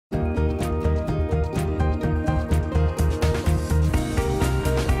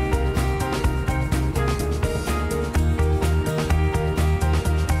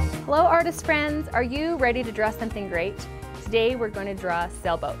Canvas friends, are you ready to draw something great? Today we're going to draw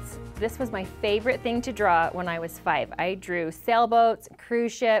sailboats. This was my favorite thing to draw when I was 5. I drew sailboats,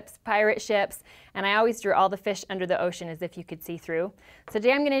 cruise ships, pirate ships, and I always drew all the fish under the ocean as if you could see through. So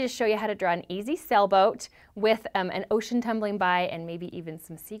today I'm going to just show you how to draw an easy sailboat with an ocean tumbling by and maybe even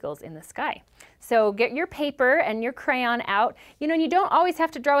some seagulls in the sky. So get your paper and your crayon out. You know, and you don't always have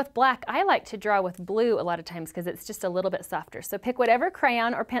to draw with black. I like to draw with blue a lot of times because it's just a little bit softer. So pick whatever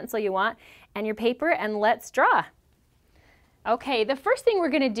crayon or pencil you want and your paper and let's draw. Okay, the first thing we're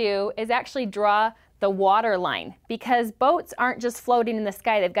going to do is actually draw the water line because boats aren't just floating in the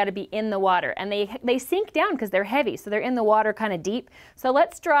sky, they've got to be in the water and they sink down because they're heavy, so they're in the water kind of deep. So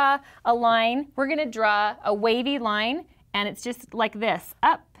let's draw a line. We're going to draw a wavy line and it's just like this,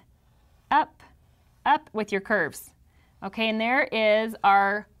 up, up, up with your curves. Okay, and there is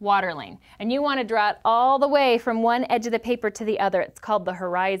our water lane. And you want to draw it all the way from one edge of the paper to the other. It's called the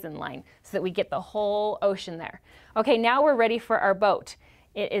horizon line so that we get the whole ocean there. Okay, now we're ready for our boat.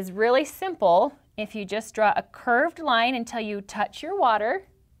 It is really simple if you just draw a curved line until you touch your water,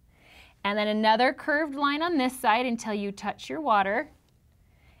 and then another curved line on this side until you touch your water,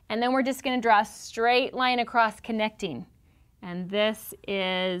 and then we're just going to draw a straight line across connecting. And this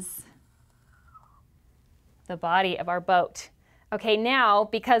is the body of our boat. Okay, now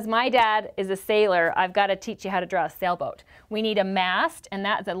because my dad is a sailor, I've got to teach you how to draw a sailboat. We need a mast, and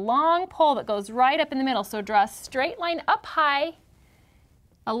that's a long pole that goes right up in the middle. So draw a straight line up high,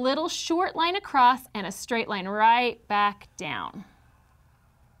 a little short line across, and a straight line right back down.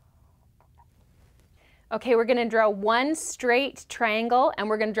 Okay, we're going to draw one straight triangle and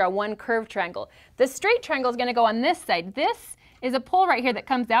we're going to draw one curved triangle. The straight triangle is going to go on this side. This is a pole right here that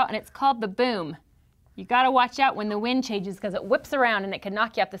comes out and it's called the boom. You got to watch out when the wind changes because it whips around and it can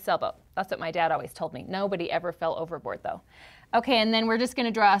knock you off the sailboat. That's what my dad always told me. Nobody ever fell overboard though. Okay, and then we're just going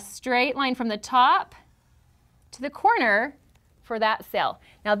to draw a straight line from the top to the corner for that sail.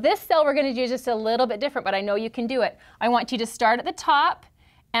 Now this sail we're going to do just a little bit different, but I know you can do it. I want you to start at the top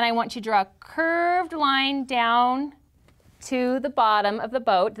and I want you to draw a curved line down to the bottom of the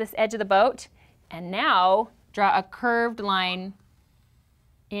boat, this edge of the boat, and now draw a curved line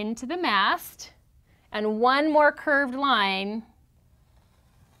into the mast. And one more curved line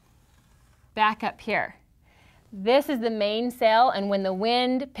back up here. This is the main sail, and when the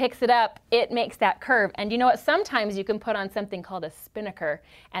wind picks it up, it makes that curve. And you know what? Sometimes you can put on something called a spinnaker,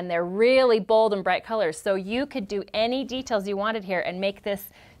 and they're really bold and bright colors. So you could do any details you wanted here and make this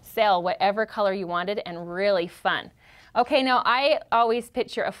sail whatever color you wanted and really fun. Okay, now I always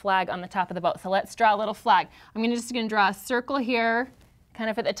picture a flag on the top of the boat, so let's draw a little flag. I'm just going to draw a circle here, kind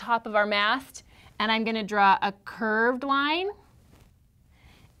of at the top of our mast. And I'm going to draw a curved line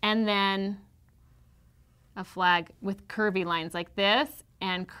and then a flag with curvy lines like this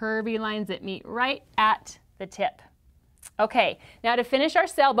and curvy lines that meet right at the tip. Okay, now to finish our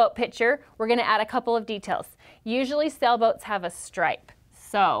sailboat picture, we're going to add a couple of details. Usually sailboats have a stripe.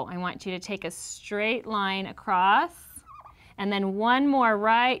 So I want you to take a straight line across and then one more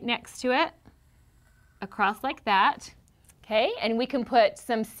right next to it, across like that. Okay, and we can put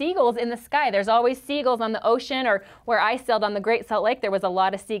some seagulls in the sky. There's always seagulls on the ocean, or where I sailed on the Great Salt Lake, there was a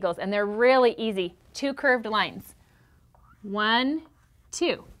lot of seagulls, and they're really easy. 2 curved lines. 1,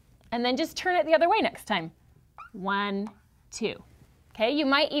 2. And then just turn it the other way next time. 1, 2. Okay, you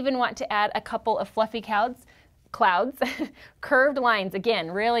might even want to add a couple of fluffy clouds. Curved lines,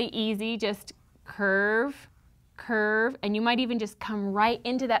 again, really easy. Just curve, curve, and you might even just come right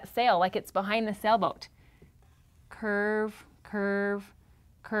into that sail like it's behind the sailboat. Curve, curve,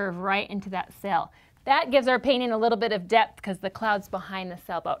 curve right into that sail. That gives our painting a little bit of depth because the cloud's behind the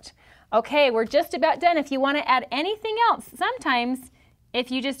sailboat. Okay, we're just about done. If you want to add anything else, sometimes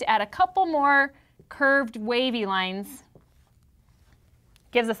if you just add a couple more curved wavy lines,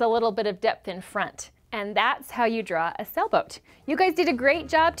 gives us a little bit of depth in front. And that's how you draw a sailboat. You guys did a great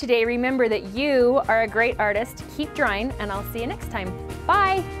job today. Remember that you are a great artist. Keep drawing, and I'll see you next time.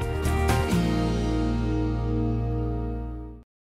 Bye.